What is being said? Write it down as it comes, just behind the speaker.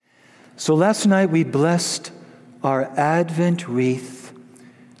So last night we blessed our Advent wreath,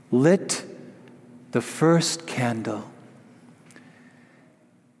 lit the first candle.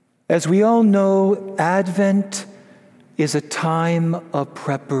 As we all know, Advent is a time of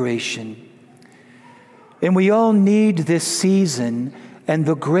preparation. And we all need this season and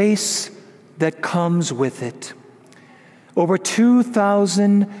the grace that comes with it. Over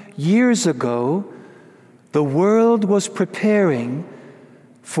 2,000 years ago, the world was preparing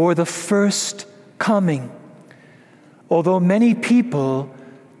for the first coming, although many people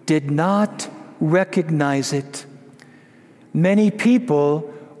did not recognize it. Many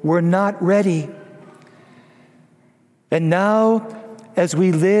people were not ready. And now, as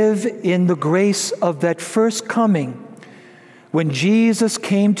we live in the grace of that first coming, when Jesus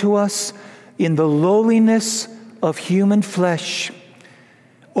came to us in the lowliness of human flesh,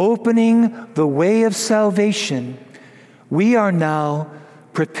 opening the way of salvation, we are now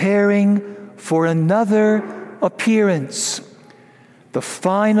preparing for another appearance, the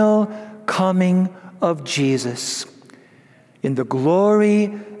final coming of Jesus, in the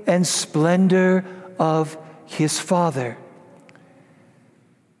glory and splendor of his Father.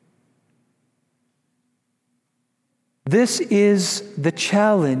 This is the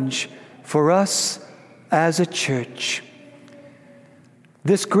challenge for us as a church.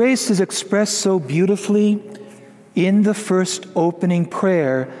 This grace is expressed so beautifully in the first opening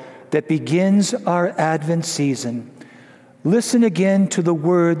prayer that begins our Advent season. Listen again to the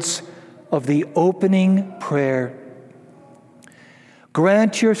words of the opening prayer.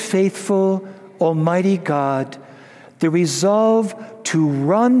 Grant your faithful, Almighty God, the resolve to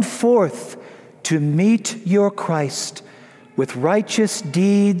run forth to meet your Christ with righteous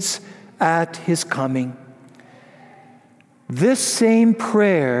deeds at his coming. This same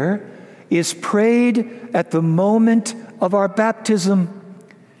prayer is prayed at the moment of our baptism.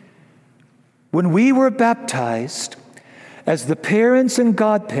 When we were baptized, as the parents and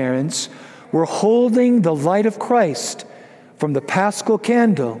godparents were holding the light of Christ from the Paschal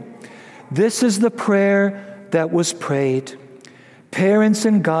candle, this is the prayer that was prayed. Parents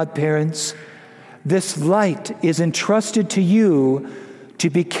and godparents, this light is entrusted to you to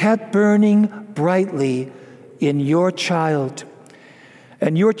be kept burning brightly in your child.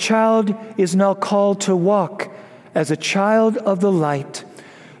 And your child is now called to walk as a child of the light,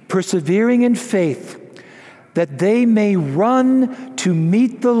 persevering in faith, that they may run to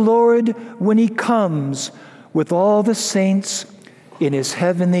meet the Lord when he comes with all the saints in his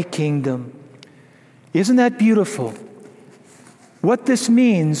heavenly kingdom. Isn't that beautiful? What this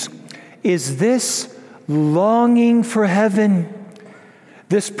means is this longing for heaven,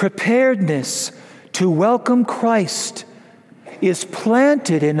 this preparedness to welcome Christ, is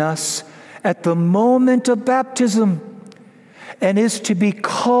planted in us at the moment of baptism and is to be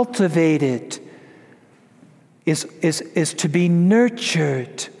cultivated, is to be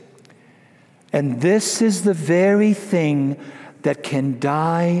nurtured. And this is the very thing that can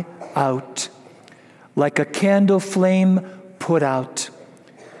die out, like a candle flame put out.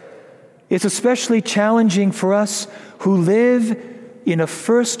 It's especially challenging for us who live in a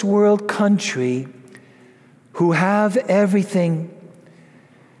first world country, who have everything,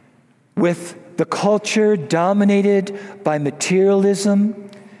 with the culture dominated by materialism,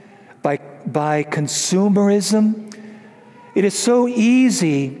 by consumerism. It is so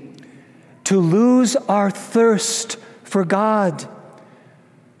easy to lose our thirst for God,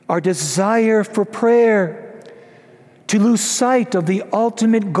 our desire for prayer, to lose sight of the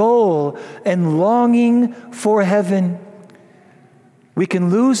ultimate goal and longing for heaven. We can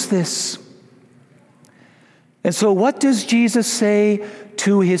lose this. And so what does Jesus say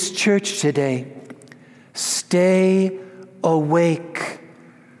to his church today? Stay awake.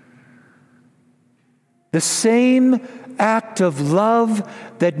 The same act of love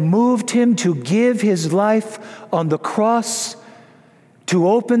that moved him to give his life on the cross to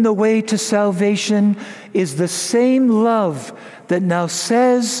open the way to salvation is the same love that now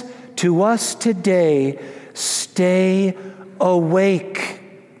says to us today, stay awake.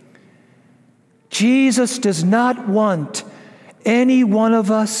 Jesus does not want any one of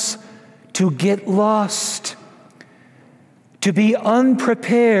us to get lost, to be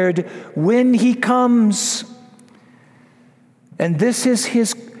unprepared when he comes. And this is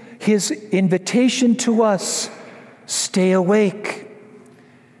his invitation to us, stay awake.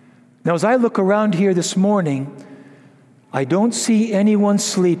 Now, as I look around here this morning, I don't see anyone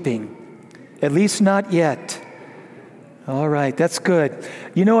sleeping, at least not yet. All right, that's good.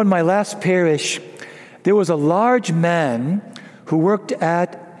 You know, in my last parish, there was a large man who worked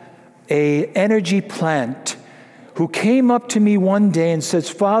at an energy plant who came up to me one day and says,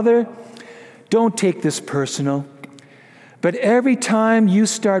 "Father, don't take this personal, but every time you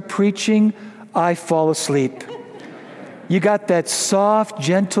start preaching, I fall asleep. You got that soft,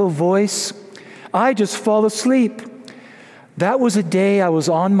 gentle voice. I just fall asleep. That was a day I was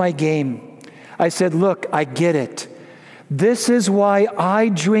on my game. I said, look, I get it. This is why I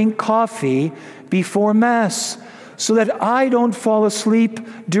drink coffee before Mass, so that I don't fall asleep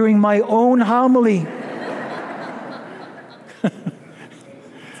during my own homily.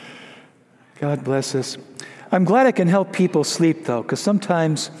 God bless us. I'm glad I can help people sleep, though, because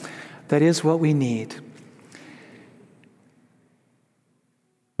sometimes that is what we need.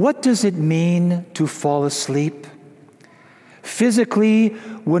 What does it mean to fall asleep? Physically,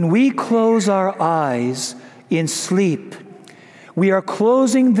 when we close our eyes in sleep, we are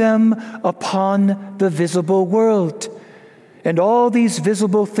closing them upon the visible world, and all these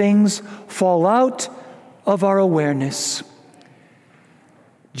visible things fall out of our awareness.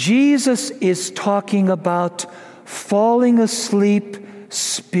 Jesus is talking about falling asleep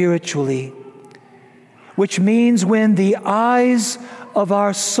spiritually, which means when the eyes of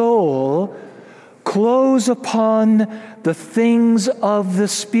our soul close upon the things of the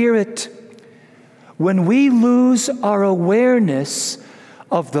Spirit, when we lose our awareness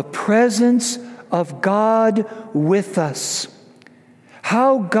of the presence of God with us,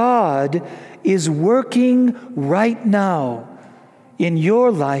 how God is working right now in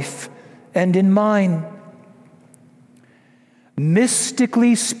your life and in mine.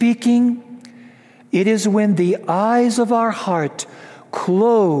 Mystically speaking, it is when the eyes of our heart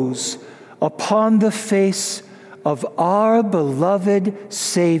close upon the face of our beloved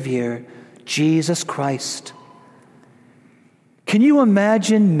Savior, Jesus Christ. Can you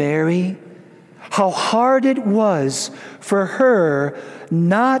imagine Mary? How hard it was for her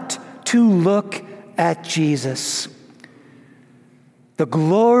not to look at Jesus. The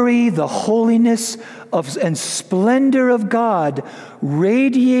glory, the holiness and splendor of God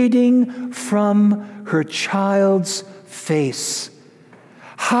radiating from her child's face.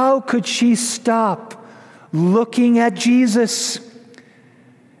 How could she stop looking at Jesus?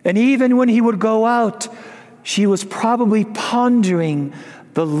 And even when he would go out, she was probably pondering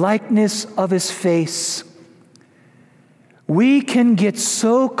the likeness of his face. We can get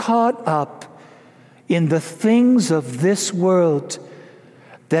so caught up in the things of this world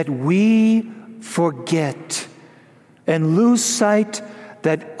that we forget and lose sight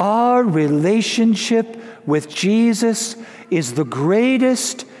that our relationship with Jesus is the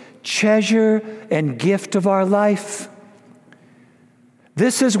greatest treasure and gift of our life.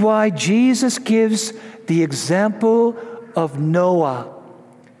 This is why Jesus gives the example of Noah,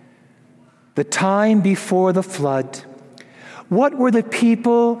 the time before the flood. What were the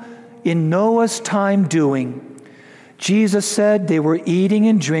people in Noah's time doing? Jesus said they were eating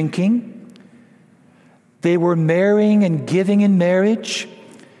and drinking. They were marrying and giving in marriage.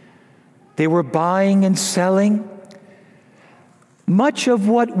 They were buying and selling. Much of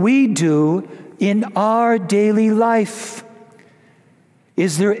what we do in our daily life.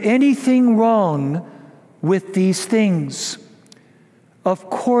 Is there anything wrong with these things? Of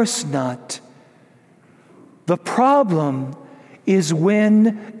course not. The problem is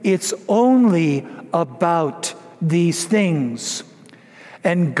when it's only about these things,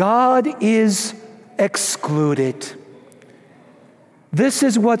 and God is excluded. This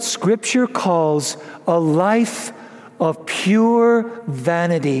is what Scripture calls a life of pure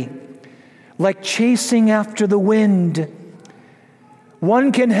vanity, like chasing after the wind.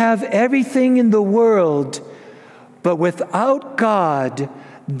 One can have everything in the world, but without God,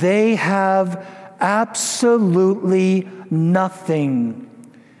 they have absolutely nothing.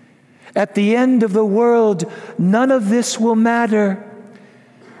 At the end of the world, none of this will matter.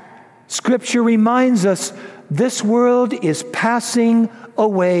 Scripture reminds us this world is passing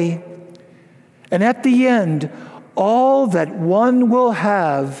away. And at the end, all that one will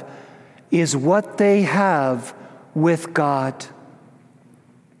have is what they have with God.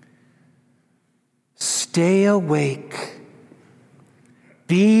 Stay awake.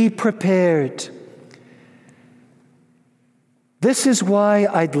 Be prepared. This is why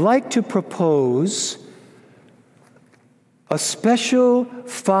I'd like to propose a special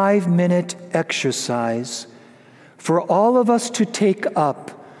 5-minute exercise for all of us to take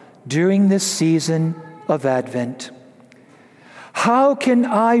up during this season of Advent. How can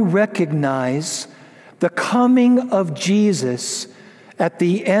I recognize the coming of Jesus at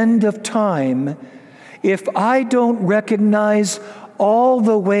the end of time if I don't recognize all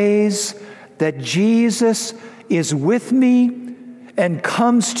the ways that Jesus is with me and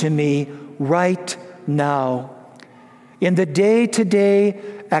comes to me right now, in the day-to-day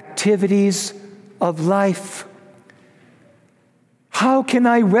activities of life. How can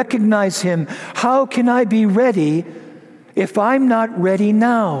I recognize him? How can I be ready if I'm not ready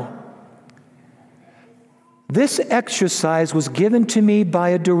now? This exercise was given to me by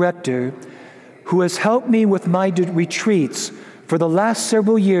a director who has helped me with my retreats for the last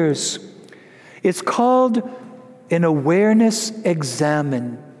several years. It's called an awareness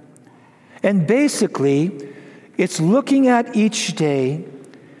examine. And basically, it's looking at each day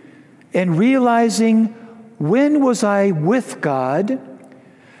and realizing, when was I with God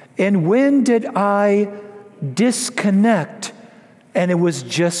and when did I disconnect and it was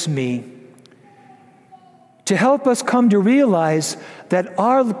just me? To help us come to realize that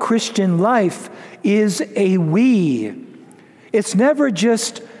our Christian life is a we. It's never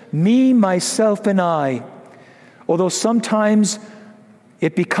just me, myself, and I, although sometimes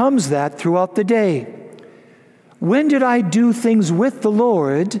it becomes that throughout the day. When did I do things with the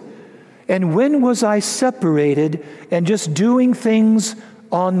Lord, and when was I separated and just doing things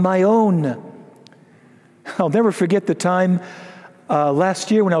on my own? I'll never forget the time last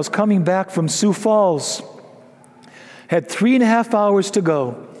year when I was coming back from Sioux Falls. Had 3.5 hours to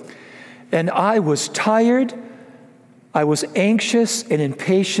go, and I was tired. I was anxious and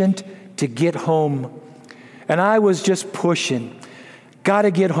impatient to get home, and I was just pushing.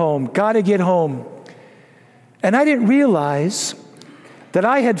 Gotta get home, gotta get home. And I didn't realize that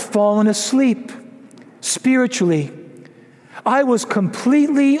I had fallen asleep spiritually. I was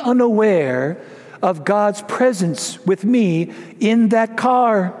completely unaware of God's presence with me in that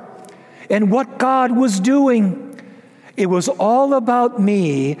car and what God was doing. It was all about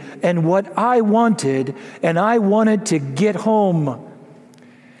me and what I wanted, and I wanted to get home.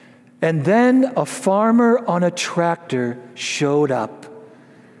 And then a farmer on a tractor showed up.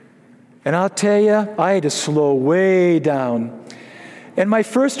 And I'll tell you, I had to slow way down. And my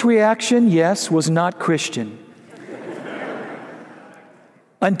first reaction, yes, was not Christian.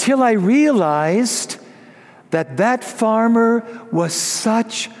 Until I realized that that farmer was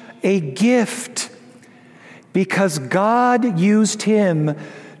such a gift, because God used him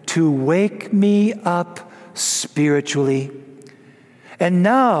to wake me up spiritually. And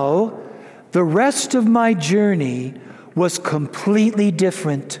now, the rest of my journey was completely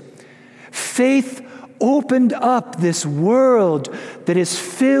different. Faith opened up this world that is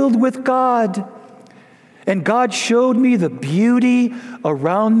filled with God. And God showed me the beauty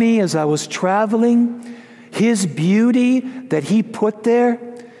around me as I was traveling, His beauty that He put there.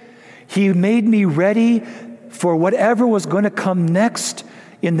 He made me ready for whatever was going to come next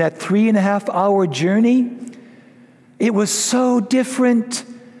in that 3.5-hour journey. It was so different,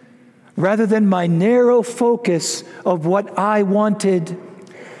 rather than my narrow focus of what I wanted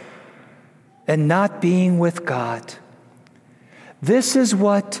and not being with God. This is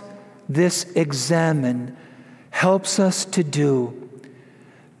what this examine helps us to do,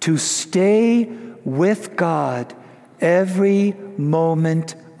 to stay with God every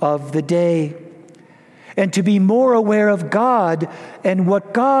moment of the day, and to be more aware of God and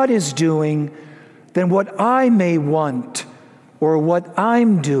what God is doing than what I may want or what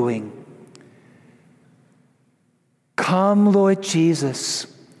I'm doing. Come, Lord Jesus.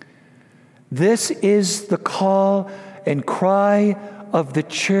 This is the call and cry of the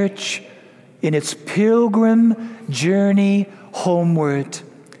church in its pilgrim journey homeward.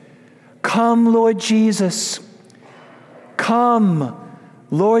 Come, Lord Jesus. Come,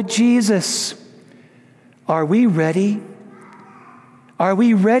 Lord Jesus. Are we ready? Are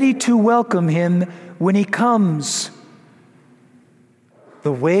we ready to welcome Him when He comes?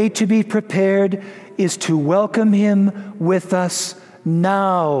 The way to be prepared is to welcome Him with us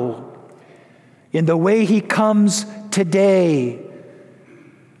now. In the way He comes today,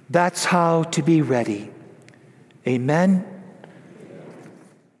 that's how to be ready. Amen.